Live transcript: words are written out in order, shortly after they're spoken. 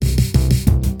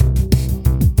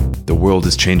world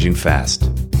is changing fast.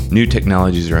 New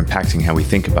technologies are impacting how we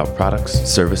think about products,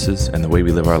 services, and the way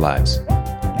we live our lives.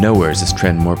 Nowhere is this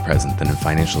trend more present than in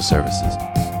financial services,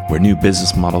 where new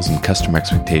business models and customer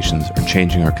expectations are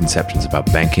changing our conceptions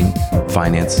about banking,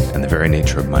 finance, and the very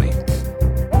nature of money.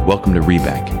 Welcome to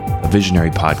Rebank, a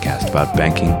visionary podcast about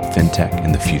banking, fintech,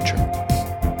 and the future.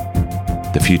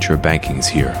 The future of banking is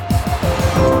here.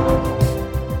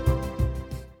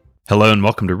 Hello and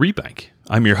welcome to Rebank.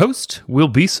 I'm your host, Will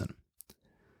Beeson.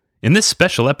 In this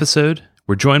special episode,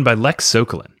 we're joined by Lex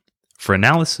Sokolin for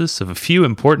analysis of a few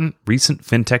important recent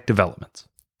fintech developments.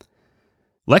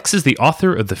 Lex is the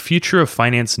author of the Future of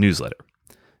Finance newsletter,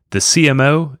 the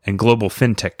CMO and global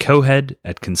fintech co-head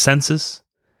at Consensus,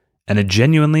 and a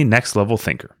genuinely next-level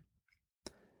thinker.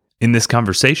 In this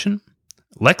conversation,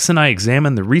 Lex and I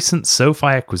examine the recent SoFi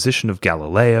acquisition of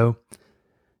Galileo,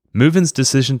 Moven's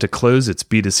decision to close its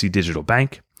B2C digital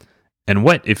bank, and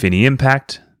what, if any,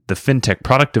 impact the fintech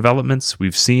product developments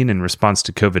we've seen in response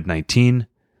to COVID-19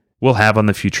 will have on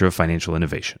the future of financial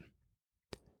innovation.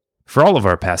 For all of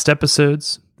our past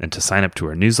episodes, and to sign up to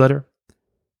our newsletter,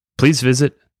 please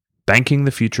visit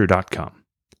bankingthefuture.com.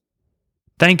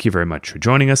 Thank you very much for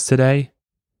joining us today.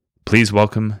 Please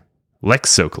welcome Lex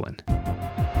Sokolin.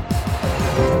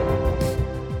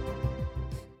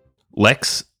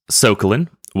 Lex Sokolin,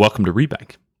 welcome to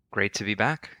Rebank. Great to be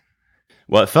back.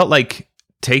 Well, it felt like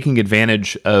taking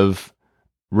advantage of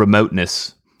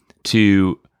remoteness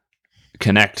to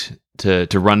connect, to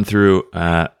run through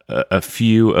a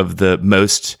few of the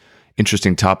most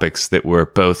interesting topics that we're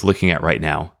both looking at right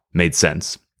now made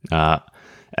sense.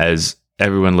 As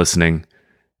everyone listening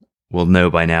will know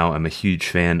by now, I'm a huge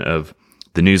fan of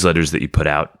the newsletters that you put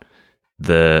out,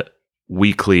 the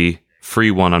weekly free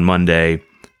one on Monday,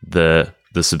 the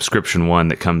subscription one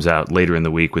that comes out later in the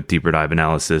week with deeper dive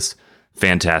analysis.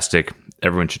 Fantastic.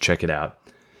 Everyone should check it out.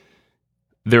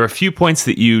 There are a few points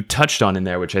that you touched on in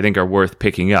there, which I think are worth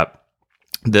picking up.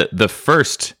 The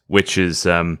first, which is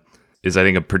I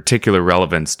think of particular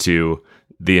relevance to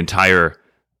the entire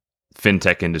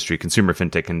fintech industry, consumer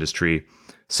fintech industry,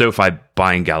 SoFi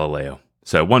buying Galileo.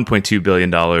 So $1.2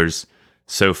 billion,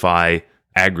 SoFi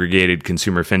aggregated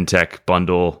consumer fintech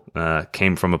bundle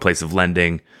came from a place of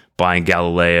lending, buying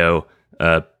Galileo,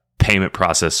 a payment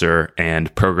processor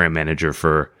and program manager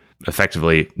for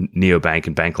effectively neobank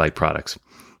and bank-like products.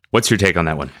 What's your take on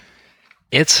that one?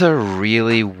 It's a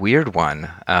really weird one.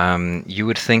 You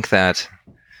would think that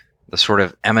the sort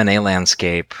of M&A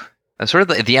landscape,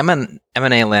 the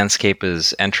M&A landscape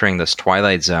is entering this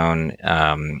twilight zone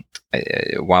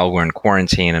while we're in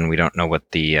quarantine and we don't know what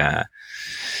the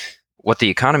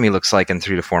economy looks like in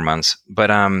 3 to 4 months. But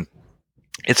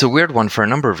it's a weird one for a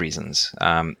number of reasons.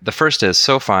 The first is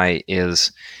SoFi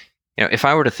is, if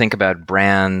I were to think about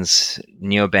brands,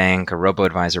 neobank or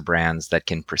robo-advisor brands that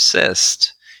can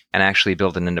persist and actually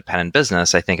build an independent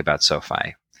business, I think about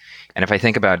SoFi. And if I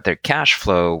think about their cash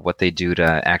flow, what they do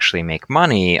to actually make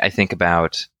money, I think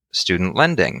about student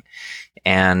lending.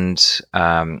 And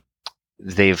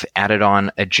they've added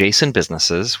on adjacent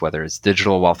businesses, whether it's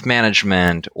digital wealth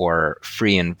management or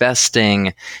free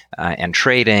investing and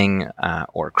trading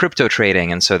or crypto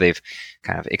trading. And so they've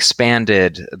kind of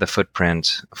expanded the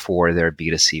footprint for their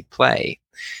B2C play.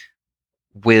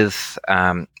 With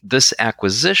this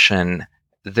acquisition,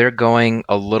 they're going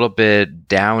a little bit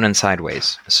down and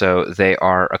sideways. So they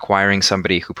are acquiring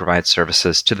somebody who provides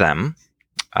services to them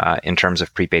in terms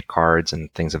of prepaid cards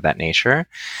and things of that nature.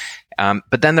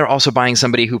 But then they're also buying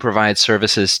somebody who provides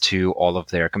services to all of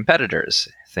their competitors.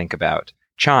 Think about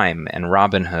Chime and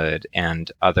Robinhood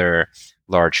and other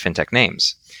large fintech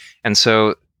names. And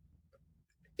so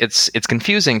it's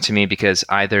confusing to me because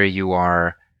either you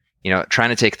are, trying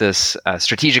to take this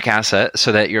strategic asset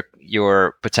so that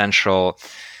your potential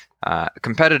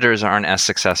competitors aren't as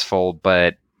successful,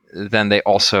 but then they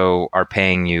also are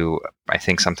paying you, I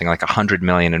think, something like $100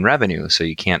 million in revenue, so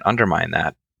you can't undermine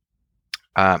that.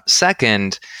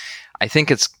 Second, I think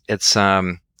it's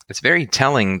very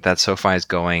telling that SoFi is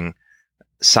going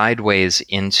sideways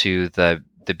into the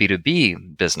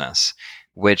B2B business,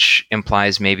 which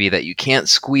implies maybe that you can't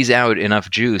squeeze out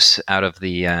enough juice out of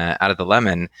the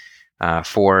lemon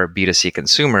for B2C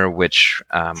consumer, which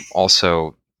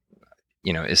also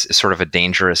is sort of a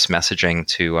dangerous messaging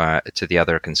to the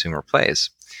other consumer plays.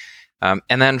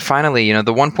 And then finally,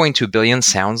 the 1.2 billion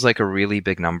sounds like a really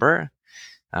big number.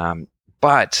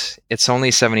 But it's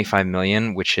only 75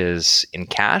 million, which is in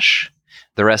cash.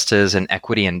 The rest is in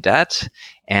equity and debt.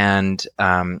 And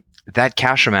that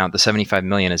cash amount, the 75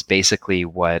 million, is basically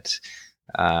what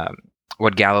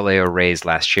Galileo raised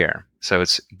last year. So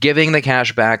it's giving the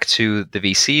cash back to the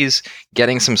VCs,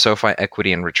 getting some SoFi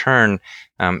equity in return,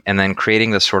 and then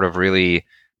creating this sort of really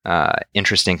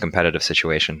interesting competitive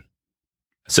situation.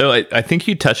 So I think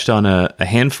you touched on a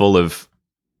handful of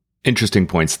interesting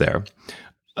points there.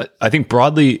 I think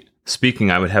broadly speaking,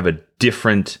 I would have a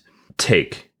different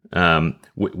take,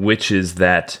 which is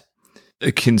that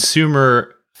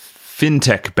consumer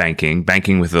fintech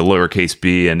banking with a lowercase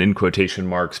b and in quotation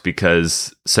marks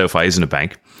because SoFi isn't a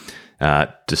bank,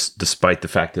 despite the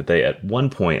fact that they at one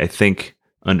point, I think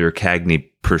under Cagney,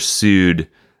 pursued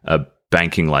a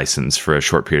banking license for a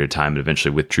short period of time and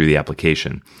eventually withdrew the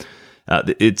application.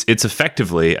 It's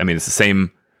effectively, I mean, it's the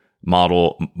same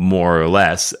model more or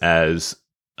less as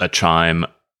a Chime,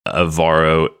 a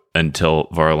Varo until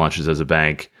Varo launches as a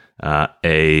bank,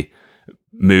 a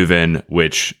Moven,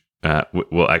 which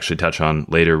we'll actually touch on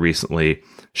later, recently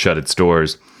shut its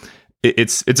doors.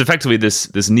 It's effectively this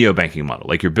neobanking model.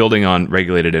 Like, you're building on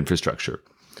regulated infrastructure.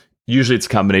 Usually it's a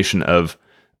combination of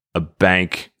a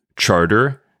bank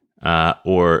charter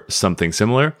or something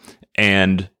similar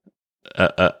and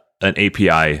an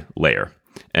API layer.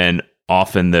 And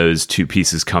often those two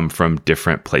pieces come from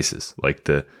different places. Like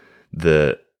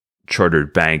the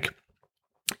chartered bank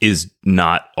is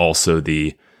not also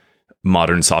the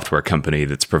modern software company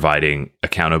that's providing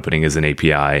account opening as an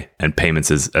API and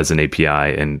payments as an API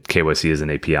and KYC as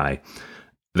an API.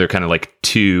 They're kind of like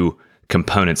two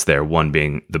components there, one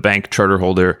being the bank charter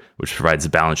holder, which provides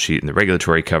the balance sheet and the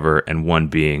regulatory cover, and one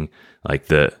being like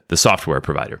the software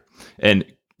provider. And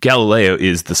Galileo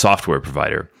is the software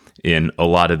provider in a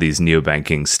lot of these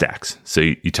neobanking stacks. So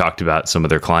you talked about some of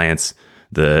their clients,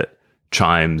 the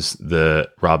Chimes, the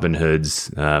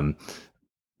Robinhoods,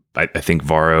 I think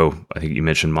Varo, I think you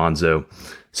mentioned Monzo.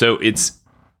 So it's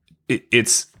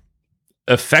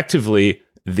effectively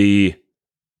the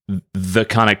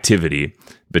connectivity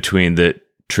between the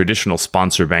traditional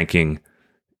sponsor banking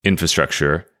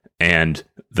infrastructure and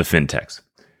the fintechs.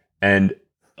 And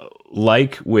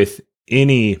like with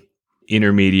any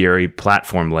intermediary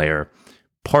platform layer,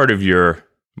 part of your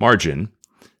margin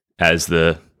as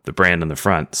the brand on the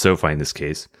front, SoFi in this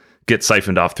case, gets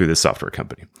siphoned off through this software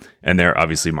company. And they're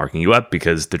obviously marking you up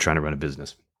because they're trying to run a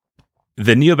business.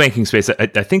 The neobanking space, I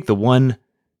think the one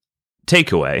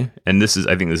takeaway, and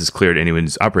I think this is clear to anyone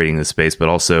who's operating in this space, but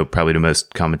also probably to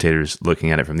most commentators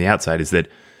looking at it from the outside, is that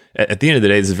at the end of the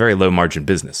day, this is a very low margin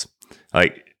business.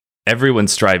 Like,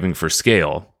 everyone's striving for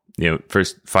scale,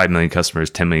 first 5 million customers,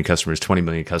 10 million customers, 20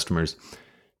 million customers,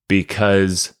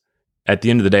 because at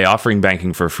the end of the day, offering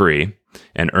banking for free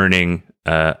and earning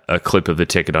a clip of the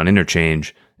ticket on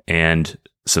interchange and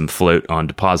some float on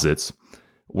deposits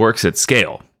works at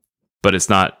scale, but it's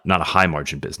not a high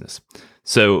margin business.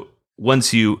 So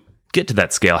once you get to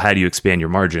that scale, how do you expand your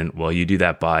margin? Well, you do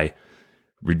that by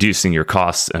reducing your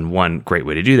costs. And one great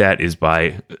way to do that is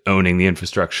by owning the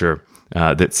infrastructure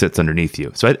that sits underneath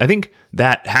you. So I think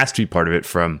that has to be part of it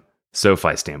from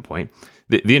SoFi's standpoint.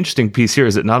 The interesting piece here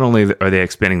is that not only are they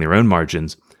expanding their own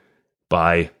margins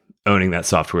by owning that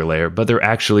software layer, but they're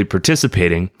actually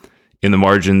participating in the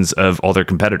margins of all their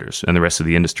competitors and the rest of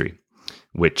the industry,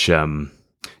 which, I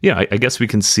guess we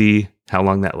can see how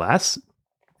long that lasts.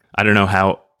 I don't know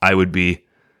how I would be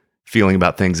feeling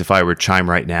about things if I were Chime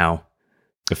right now,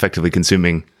 effectively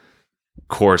consuming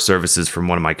core services from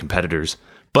one of my competitors.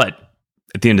 But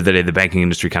at the end of the day, the banking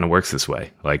industry kind of works this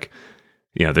way. Like,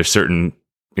 there's certain,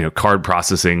 card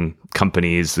processing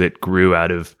companies that grew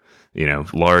out of,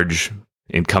 large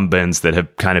incumbents that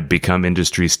have kind of become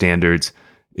industry standards.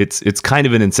 It's kind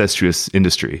of an incestuous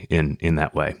industry in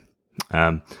that way.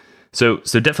 So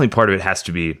definitely part of it has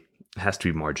to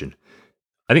be margin.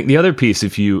 I think the other piece,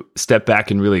 if you step back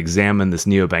and really examine this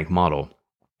neobank model,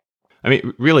 I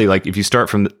mean, really, like, if you start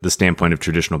from the standpoint of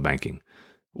traditional banking,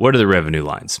 what are the revenue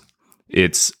lines?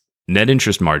 It's net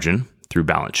interest margin through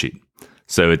balance sheet.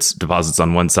 So it's deposits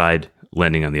on one side,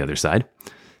 lending on the other side.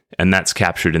 And that's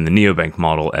captured in the neobank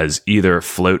model as either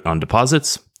float on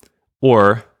deposits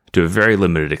or, to a very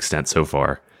limited extent so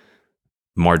far,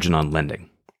 margin on lending.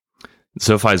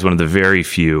 SoFi is one of the very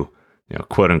few,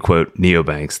 quote unquote,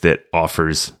 neobanks that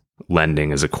offers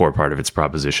lending as a core part of its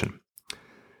proposition.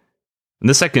 And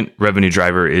the second revenue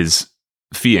driver is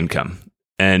fee income.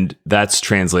 And that's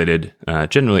translated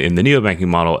generally in the neobanking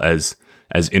model as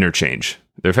interchange.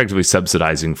 They're effectively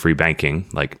subsidizing free banking,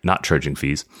 like not charging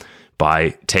fees,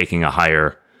 by taking a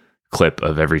higher clip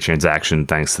of every transaction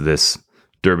thanks to this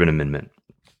Durbin Amendment.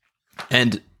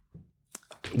 And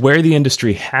where the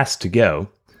industry has to go,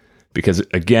 because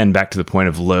again, back to the point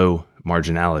of low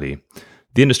marginality,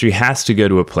 the industry has to go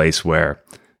to a place where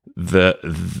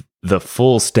the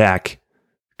full stack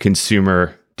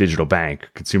consumer digital bank,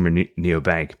 consumer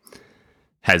neobank,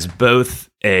 has both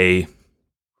an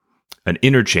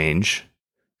interchange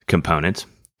component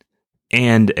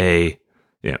and a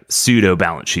pseudo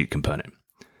balance sheet component.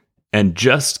 And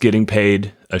just getting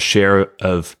paid a share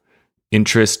of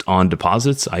interest on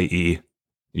deposits, i.e.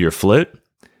 your float,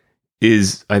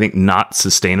 is, I think, not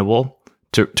sustainable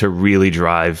to really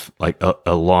drive like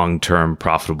a long-term,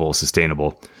 profitable,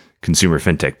 sustainable consumer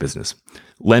fintech business.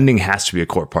 Lending has to be a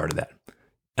core part of that.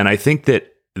 And I think that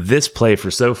this play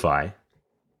for SoFi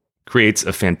creates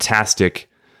a fantastic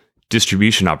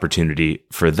distribution opportunity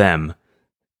for them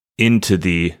into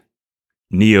the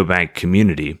neobank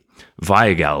community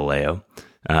via Galileo,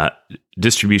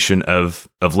 distribution of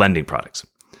lending products.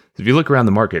 If you look around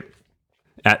the market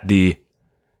at the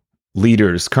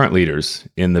current leaders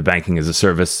in the banking as a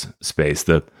service space,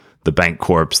 the Bank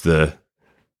Corps, the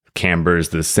Cambers,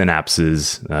 the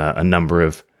Synapses, a number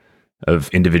of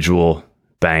individual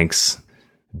banks,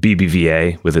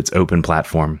 BBVA with its open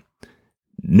platform,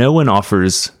 no one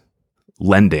offers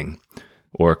lending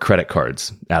or credit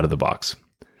cards out of the box.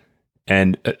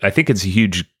 And I think it's a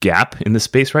huge gap in the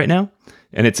space right now.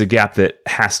 And it's a gap that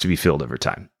has to be filled over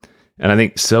time. And I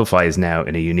think SoFi is now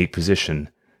in a unique position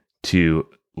to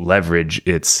leverage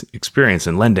its experience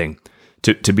in lending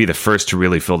to be the first to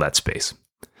really fill that space.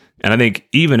 And I think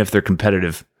even if there are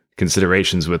competitive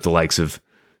considerations with the likes of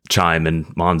Chime and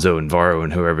Monzo and Varo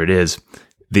and whoever it is,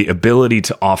 the ability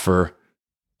to offer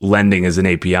lending as an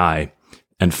API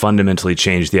and fundamentally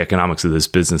change the economics of those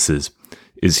businesses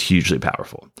is hugely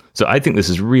powerful. So I think this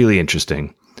is really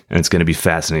interesting, and it's going to be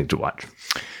fascinating to watch.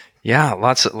 Yeah,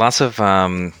 lots of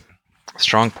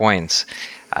strong points.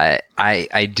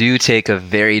 I do take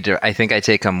I think I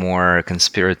take a more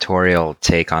conspiratorial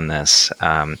take on this.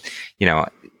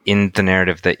 In the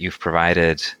narrative that you've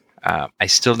provided, I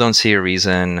still don't see a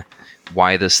reason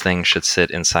why this thing should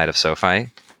sit inside of SoFi.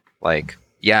 Like,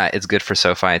 yeah, it's good for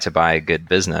SoFi to buy a good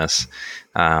business,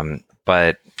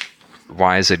 but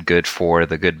why is it good for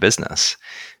the good business?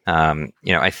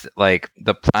 Like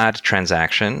the Plaid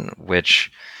transaction,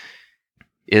 which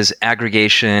is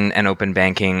aggregation and open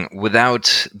banking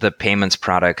without the payments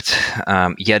product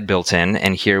yet built in.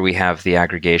 And here we have the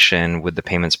aggregation with the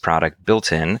payments product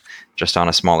built in, just on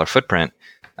a smaller footprint,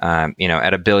 at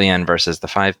 $1 billion versus the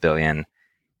 $5 billion.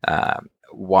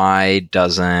 Why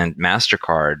doesn't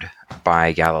MasterCard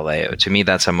buy Galileo? To me,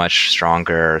 that's a much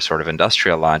stronger sort of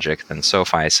industrial logic than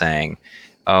SoFi saying,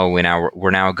 oh,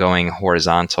 we're now going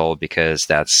horizontal because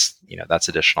that's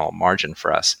additional margin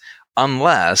for us.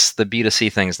 Unless the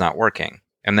B2C thing's not working.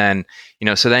 And then,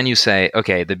 so then you say,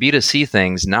 okay, the B2C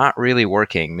thing's not really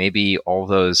working. Maybe all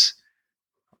those,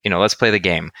 let's play the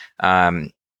game.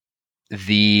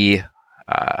 The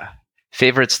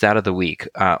favorite stat of the week,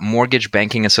 Mortgage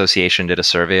Banking Association did a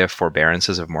survey of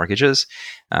forbearances of mortgages.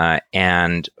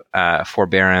 And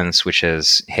forbearance, which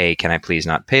is, hey, can I please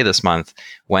not pay this month,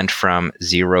 went from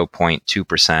 0.2%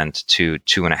 to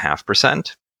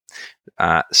 2.5%.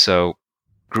 So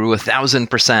grew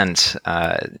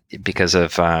 1,000% because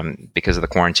of the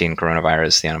quarantine,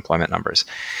 coronavirus, the unemployment numbers.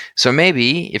 So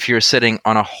maybe if you're sitting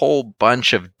on a whole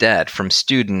bunch of debt from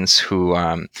students who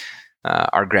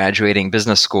are graduating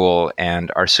business school and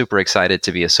are super excited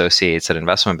to be associates at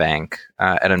investment banks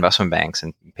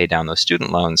and pay down those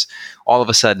student loans, all of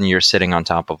a sudden you're sitting on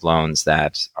top of loans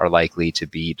that are likely to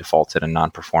be defaulted and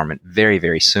non-performant very,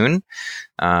 very soon.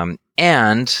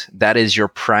 And that is your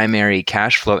primary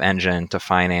cash flow engine to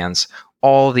finance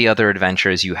all the other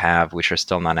adventures you have, which are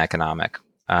still non-economic.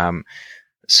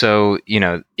 So,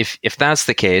 if that's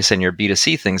the case and your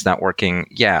B2C thing's not working,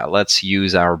 yeah, let's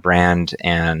use our brand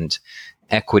and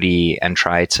equity and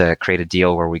try to create a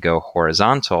deal where we go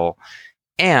horizontal.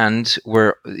 And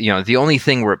we're, the only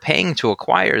thing we're paying to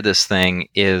acquire this thing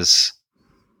is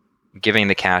giving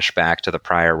the cash back to the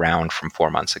prior round from 4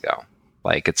 months ago.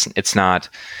 Like it's not,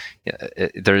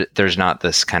 there's not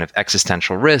this kind of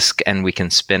existential risk, and we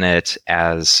can spin it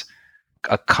as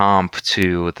a comp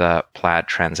to the Plaid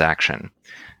transaction.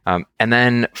 And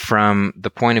then from the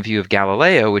point of view of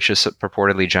Galileo, which is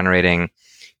purportedly generating,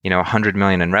 $100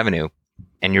 million in revenue,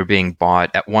 and you're being bought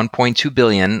at $1.2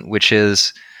 billion, which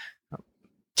is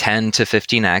 10 to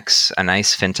 15x, a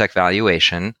nice fintech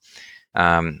valuation.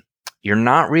 You're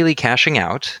not really cashing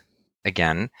out,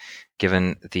 again,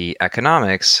 given the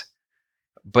economics.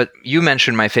 But you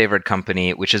mentioned my favorite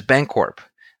company, which is Bancorp.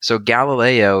 So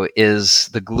Galileo is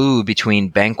the glue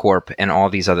between Bancorp and all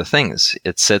these other things.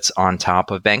 It sits on top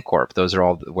of Bancorp. Those are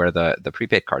all where the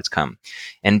prepaid cards come.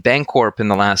 And Bancorp in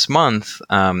the last month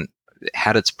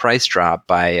had its price drop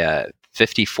by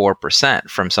 54%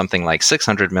 from something like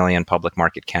 600 million public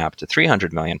market cap to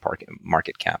 300 million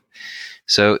market cap.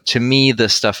 So to me,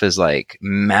 this stuff is like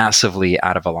massively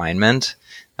out of alignment.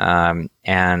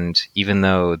 And even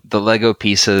though the Lego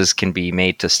pieces can be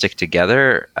made to stick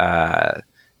together,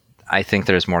 I think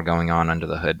there's more going on under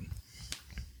the hood.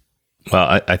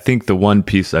 Well, I think the one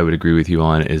piece I would agree with you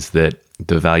on is that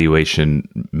the valuation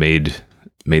made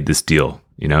this deal.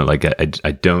 You know, like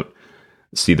I don't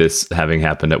see this having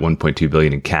happened at 1.2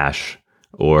 billion in cash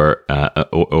or at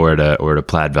a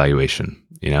Plaid valuation.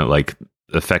 You know, like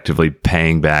effectively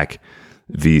paying back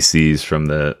VCs from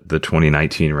the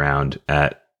 2019 round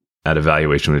at a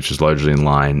valuation which is largely in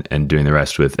line, and doing the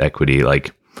rest with equity.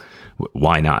 Like,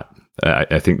 why not?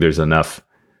 I think there's enough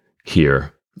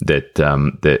here that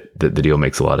the deal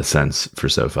makes a lot of sense for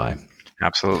SoFi.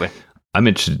 Absolutely. I'm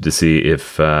interested to see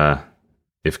if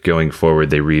going forward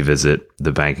they revisit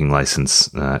the banking license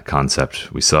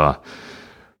concept. We saw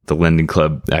the Lending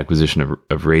Club acquisition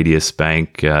of Radius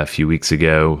Bank a few weeks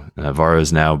ago.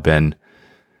 Varo's now been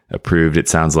approved, it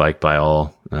sounds like, by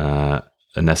all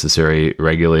necessary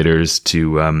regulators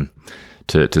to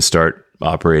start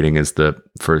operating as the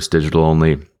first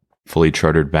digital-only fully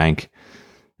chartered bank.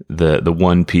 The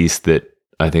one piece that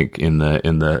I think in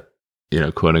the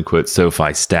quote unquote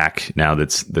SoFi stack now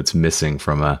that's missing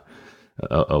from a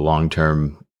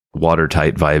long-term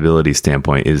watertight viability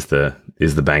standpoint is the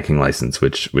banking license,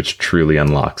 which truly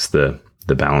unlocks the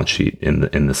balance sheet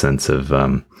in the sense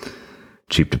of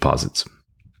cheap deposits.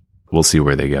 We'll see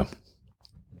where they go.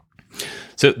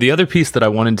 So the other piece that I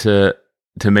wanted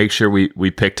to make sure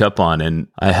we picked up on, and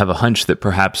I have a hunch that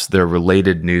perhaps they're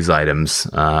related news items,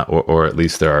 or at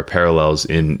least there are parallels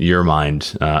in your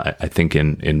mind. I think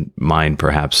in mine,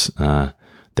 perhaps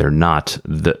they're not.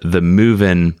 The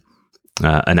Moven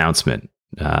announcement,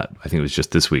 I think it was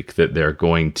just this week, that they're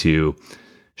going to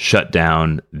shut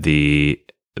down the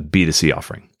B2C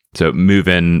offering. So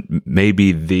Moven may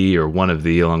be the, or one of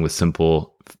the, along with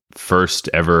Simple, first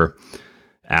ever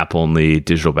app-only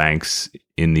digital banks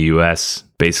in the US,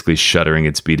 basically shuttering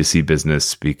its B2C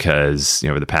business because,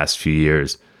 over the past few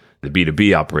years, the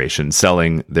B2B operation,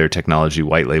 selling their technology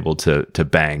white label to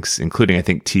banks, including, I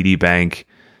think, TD Bank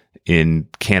in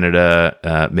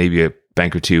Canada, maybe a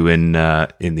bank or two in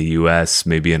the US,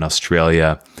 maybe in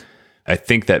Australia. I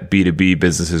think that B2B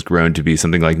business has grown to be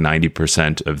something like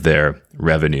 90% of their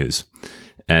revenues.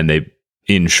 And they,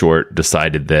 in short,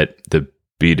 decided that the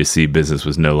B2C business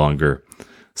was no longer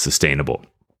sustainable.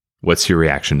 What's your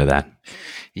reaction to that?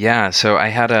 Yeah, so I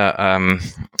had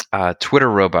a Twitter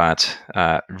robot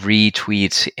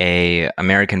retweet a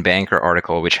American Banker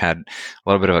article, which had a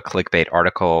little bit of a clickbait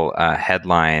article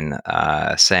headline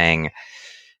saying,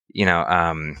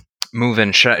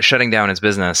 Moven shutting down its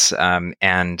business,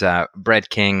 and Brett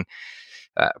King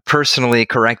personally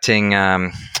correcting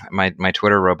my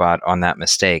Twitter robot on that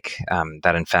mistake,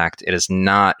 that in fact it is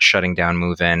not shutting down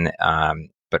Moven,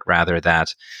 but rather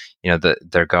that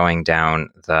they're going down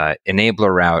the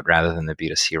enabler route rather than the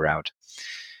B2C route.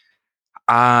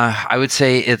 I would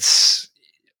say it's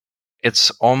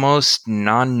almost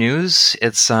non-news.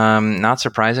 It's not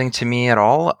surprising to me at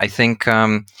all. I think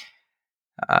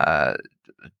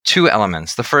two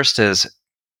elements. The first is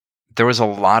there was a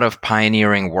lot of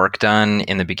pioneering work done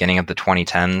in the beginning of the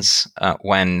 2010s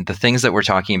when the things that we're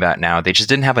talking about now, they just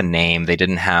didn't have a name. They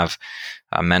didn't have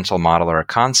a mental model or a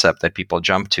concept that people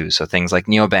jump to. So things like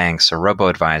neobanks or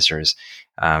robo-advisors,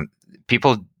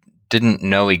 people didn't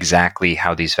know exactly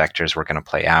how these vectors were going to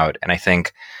play out. And I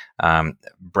think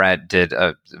Brett did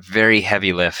a very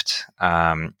heavy lift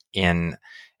in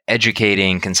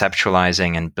educating,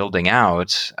 conceptualizing, and building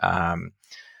out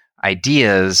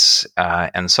ideas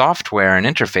and software and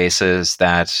interfaces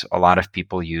that a lot of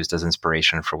people used as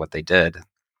inspiration for what they did.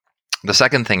 The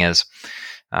second thing is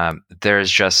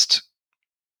there's just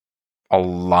a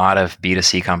lot of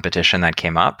B2C competition that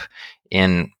came up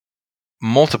in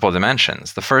multiple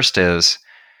dimensions. The first is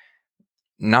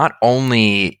not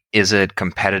only is it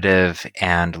competitive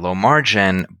and low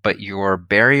margin, but your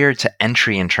barrier to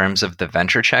entry in terms of the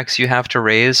venture checks you have to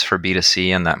raise for B2C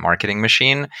and that marketing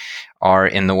machine are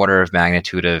in the order of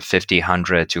magnitude of $50,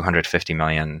 $100, $250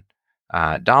 million,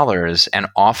 and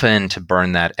often to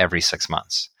burn that every 6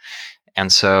 months.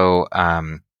 And so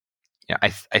I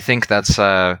think that's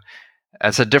a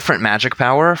different magic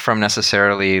power from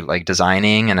necessarily like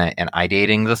designing and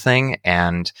ideating the thing,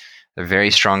 and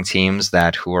very strong teams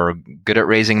who are good at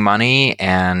raising money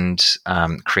and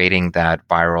creating that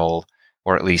viral,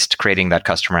 or at least creating that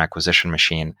customer acquisition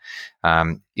machine.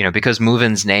 Because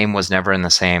Moven's name was never in the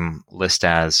same list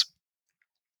as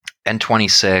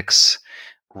N26,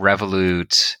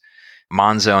 Revolut,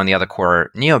 Monzo and the other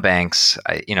core neobanks,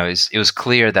 it was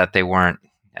clear that they weren't,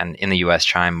 and in the U.S.,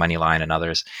 Chime, Moneyline, and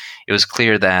others, it was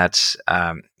clear that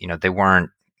they weren't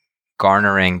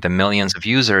garnering the millions of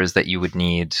users that you would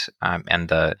need, and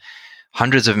the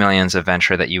hundreds of millions of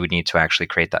venture that you would need to actually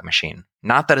create that machine.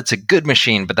 Not that it's a good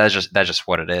machine, but that's just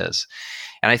what it is.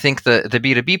 And I think the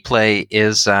B2B play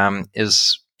is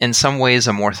in some ways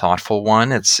a more thoughtful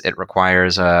one. It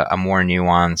requires a more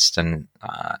nuanced and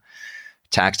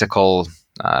tactical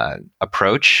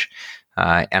approach.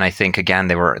 And I think, again,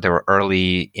 they were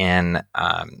early in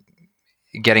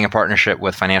getting a partnership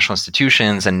with financial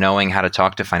institutions and knowing how to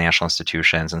talk to financial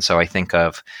institutions. And so I think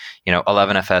of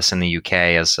 11FS in the UK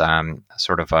as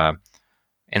sort of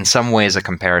in some ways a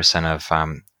comparison of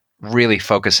really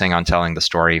focusing on telling the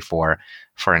story for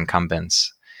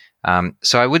incumbents.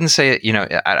 So I wouldn't say,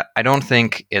 I don't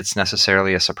think it's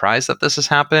necessarily a surprise that this has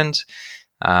happened.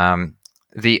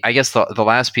 I guess the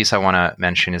last piece I want to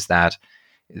mention is that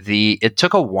it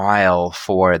took a while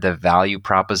for the value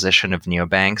proposition of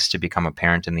neobanks to become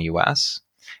apparent in the US,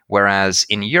 whereas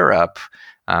in Europe,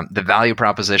 the value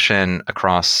proposition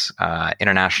across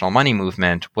international money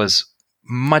movement was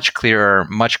much clearer,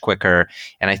 much quicker,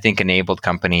 and I think enabled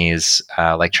companies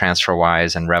like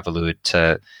TransferWise and Revolut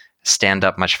to stand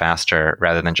up much faster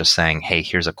rather than just saying, hey,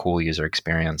 here's a cool user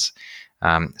experience.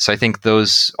 So I think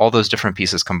all those different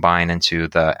pieces combine into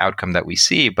the outcome that we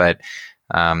see, but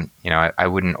I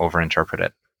wouldn't overinterpret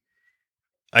it.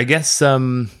 I guess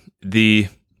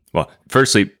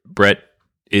firstly, Brett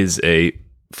is a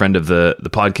friend of the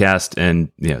podcast,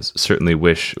 and certainly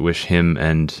wish him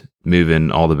and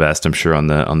Moven all the best. I'm sure on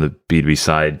the B2B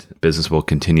side, business will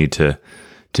continue to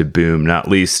boom, not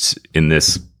least in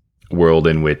this world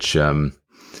in which I don't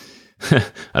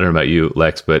know about you,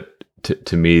 Lex, but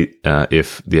to me,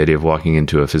 if the idea of walking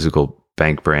into a physical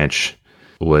bank branch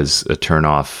was a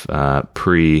turnoff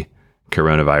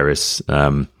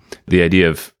pre-coronavirus, the idea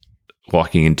of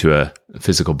walking into a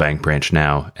physical bank branch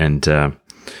now and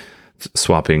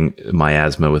swapping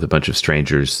miasma with a bunch of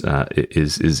strangers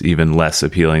is even less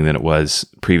appealing than it was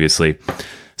previously.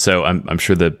 So I'm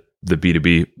sure the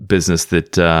B2B business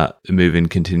that Moven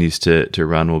continues to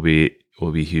run will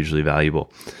be hugely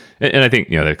valuable. And I think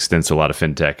that extends to a lot of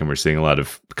fintech, and we're seeing a lot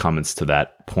of comments to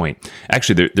that point.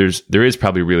 Actually, there is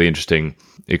probably a really interesting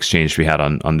exchange we had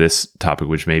on this topic,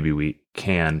 which maybe we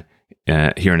can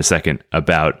hear in a second,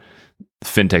 about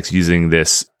fintechs using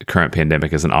this current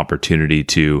pandemic as an opportunity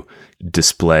to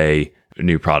display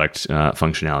new product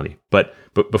functionality. But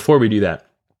before we do that,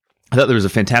 I thought there was a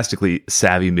fantastically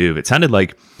savvy move. It sounded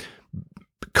like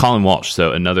Colin Walsh,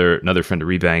 so another friend of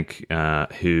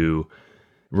Rebank, who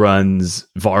runs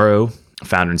Varo,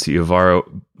 founder and CEO of Varo,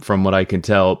 from what I can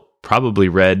tell, probably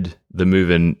read the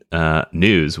Moven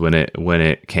news when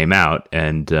it came out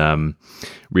and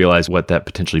realized what that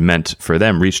potentially meant for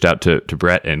them. Reached out to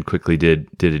Brett and quickly did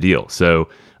a deal. So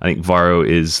I think Varo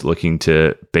is looking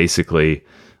to basically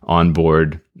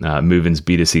onboard Moven's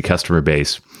B2C customer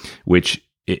base, which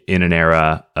in an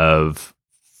era of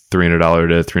 $300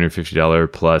 to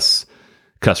 $350 plus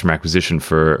customer acquisition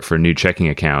for new checking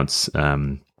accounts,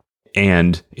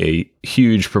 and a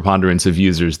huge preponderance of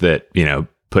users that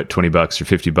put $20 or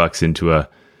 $50 into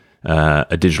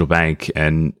a digital bank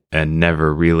and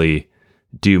never really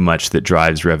do much that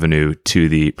drives revenue to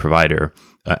the provider.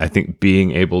 I think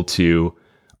being able to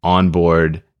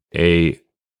onboard a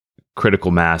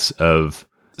critical mass of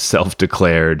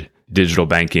self-declared digital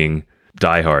banking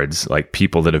diehards, like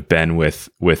people that have been with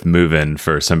Moven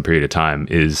for some period of time,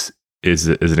 is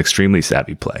an extremely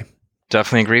savvy play.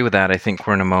 Definitely agree with that. I think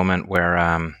we're in a moment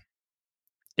where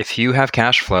if you have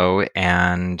cash flow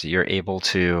and you're able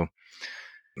to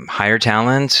hire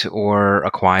talent or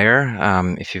acquire,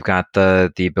 if you've got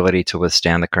the ability to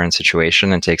withstand the current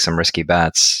situation and take some risky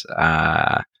bets,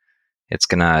 it's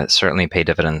going to certainly pay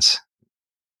dividends.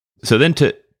 So then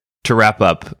to wrap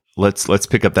up, let's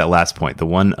pick up that last point, the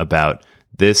one about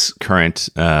this current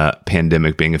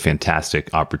pandemic being a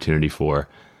fantastic opportunity for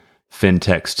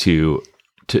fintechs to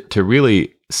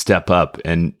really step up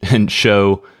and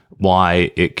show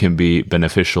why it can be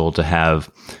beneficial to have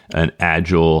an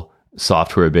agile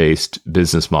software-based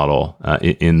business model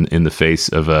in the face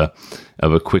of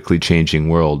a quickly changing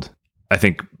world. I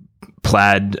think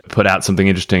Plaid put out something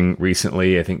interesting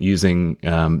recently. I think using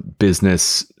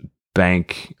business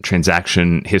bank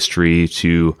transaction history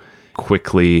to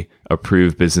quickly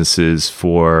approve businesses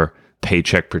for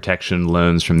paycheck protection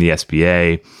loans from the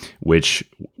SBA, which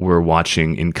we're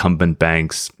watching incumbent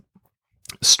banks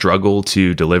struggle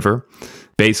to deliver.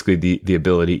 Basically, the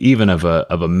ability even of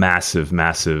a massive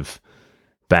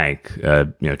bank,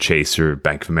 Chase or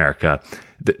Bank of America,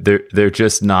 they're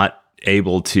just not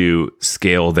able to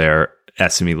scale their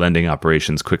SME lending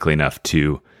operations quickly enough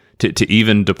to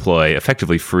even deploy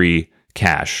effectively free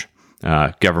cash,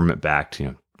 government backed,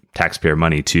 taxpayer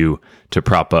money to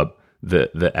prop up the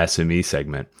SME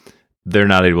segment. They're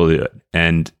not able to do it,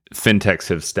 and fintechs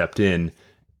have stepped in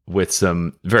with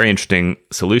some very interesting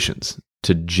solutions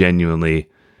to genuinely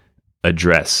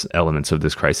address elements of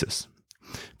this crisis.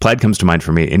 Plaid comes to mind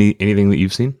for me. Anything that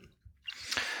you've seen?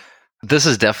 This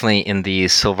is definitely in the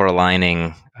silver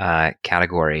lining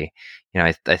category.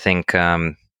 I think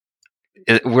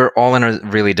we're all in a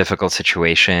really difficult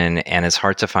situation, and it's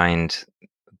hard to find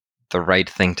the right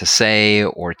thing to say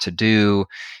or to do.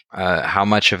 How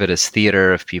much of it is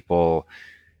theater of people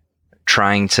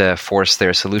trying to force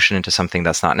their solution into something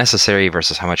that's not necessary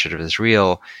versus how much of it is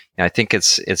real. I think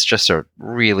it's just a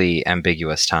really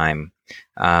ambiguous time.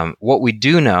 What we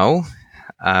do know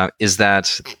is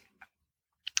that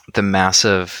the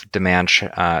massive demand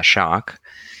shock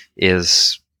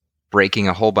is breaking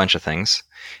a whole bunch of things.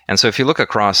 And so if you look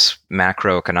across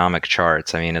macroeconomic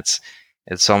charts,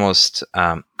 it's almost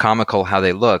comical how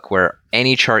they look, where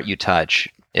any chart you touch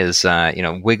is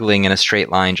wiggling in a straight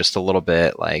line just a little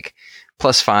bit, like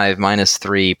 +5,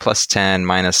 -3, +10,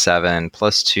 -7,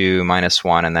 +2,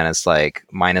 -1, and then it's like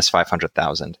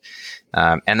 -500,000.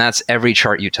 And that's every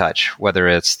chart you touch, whether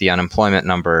it's the unemployment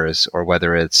numbers or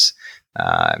whether it's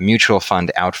mutual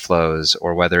fund outflows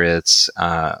or whether it's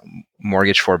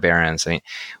mortgage forbearance.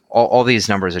 All these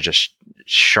numbers are just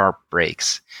sharp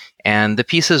breaks. And the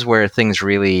pieces where things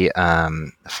really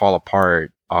fall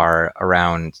apart are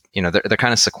around, they're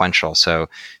kind of sequential. So it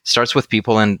starts with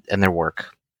people and their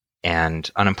work and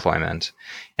unemployment.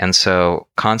 And so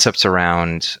concepts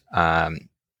around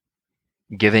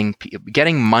getting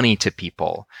money to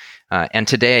people. And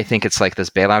today I think it's like this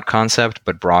bailout concept,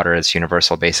 but broader as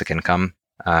universal basic income.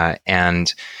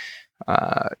 And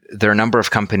there are a number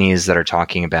of companies that are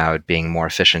talking about being more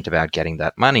efficient about getting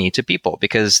that money to people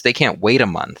because they can't wait a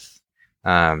month.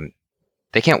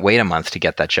 They can't wait a month to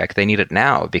get that check. They need it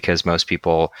now because most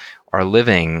people are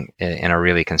living in a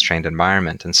really constrained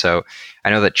environment. And so I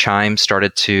know that Chime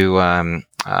started to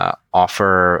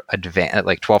offer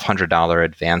like $1,200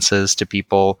 advances to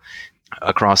people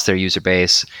across their user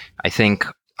base. I think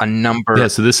a number... Yeah,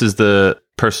 so this is the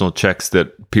personal checks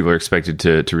that people are expected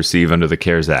to receive under the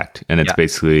CARES Act, and it's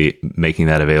basically making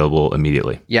that available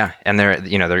immediately. Yeah, and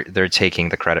they're taking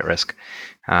the credit risk.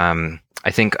 I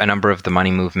think a number of the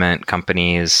money movement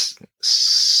companies,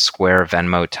 Square,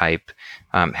 Venmo type,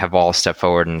 have all stepped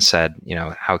forward and said,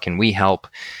 how can we help?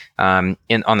 On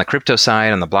the crypto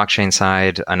side, on the blockchain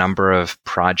side, a number of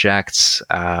projects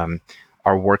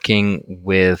are working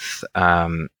with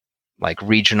like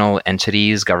regional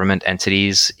entities, government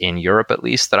entities in Europe, at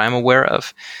least that I'm aware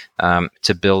of,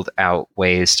 to build out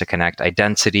ways to connect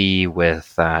identity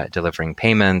with delivering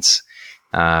payments.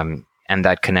 And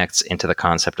that connects into the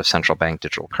concept of central bank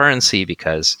digital currency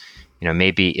because,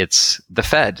 maybe it's the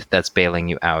Fed that's bailing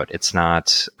you out. It's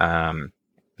not,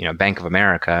 Bank of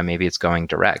America. Maybe it's going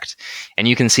direct. And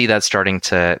you can see that starting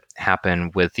to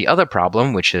happen with the other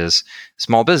problem, which is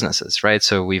small businesses, right?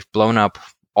 So we've blown up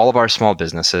all of our small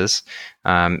businesses,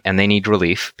 and they need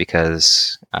relief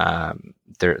because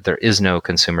there is no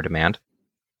consumer demand.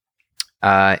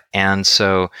 And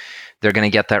so they're going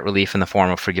to get that relief in the form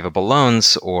of forgivable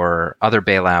loans or other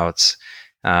bailouts.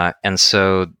 And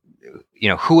so,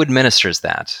 who administers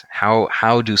that?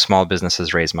 How do small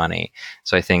businesses raise money?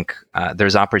 So I think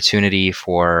there's opportunity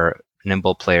for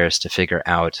nimble players to figure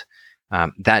out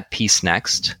that piece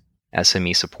next,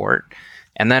 SME support.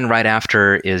 And then right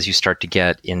after is you start to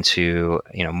get into,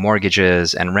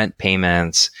 mortgages and rent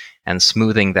payments and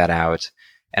smoothing that out.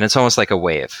 And it's almost like a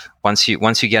wave. Once you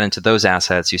get into those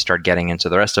assets, you start getting into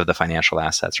the rest of the financial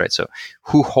assets, right? So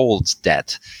who holds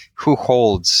debt? Who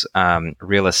holds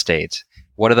real estate?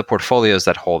 What are the portfolios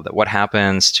that hold it? What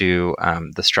happens to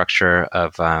the structure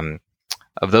of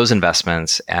those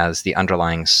investments as the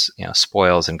underlying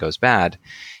spoils and goes bad?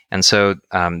 And so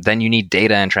then you need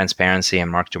data and transparency and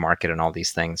mark to market and all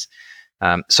these things.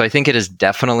 So I think it is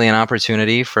definitely an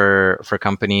opportunity for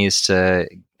companies to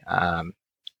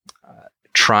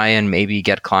try and maybe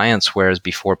get clients, whereas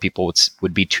before people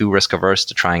would be too risk averse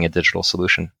to trying a digital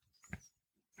solution.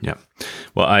 Yeah.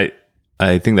 Well,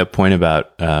 I think that point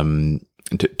about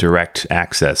direct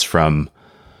access from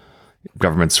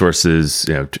government sources,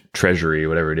 treasury,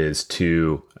 whatever it is,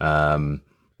 to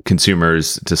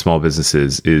consumers, to small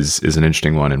businesses is an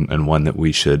interesting one and one that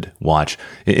we should watch.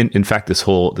 In fact, this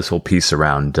whole piece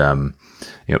around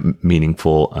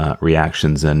meaningful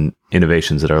reactions and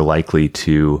innovations that are likely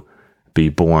to be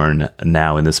born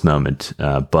now in this moment,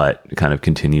 but kind of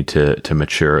continue to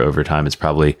mature over time is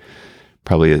probably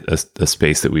a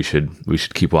space that we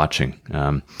should keep watching.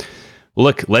 Well,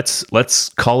 look, let's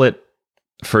call it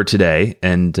for today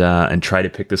and try to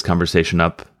pick this conversation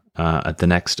up at the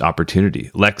next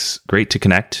opportunity. Lex, great to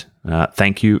connect.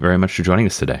 Thank you very much for joining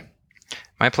us today.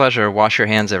 My pleasure. Wash your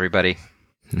hands, everybody.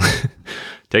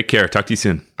 Take care. Talk to you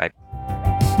soon. Bye.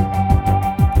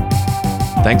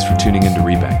 Thanks for tuning into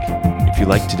Rebank. If you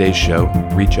liked today's show,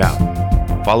 reach out.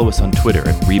 Follow us on Twitter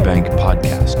at Rebank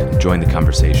Podcast and join the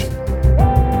conversation.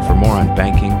 For more on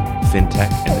banking,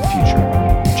 fintech, and the future,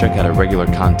 check out our regular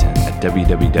content at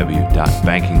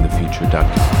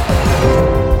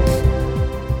www.bankingthefuture.com.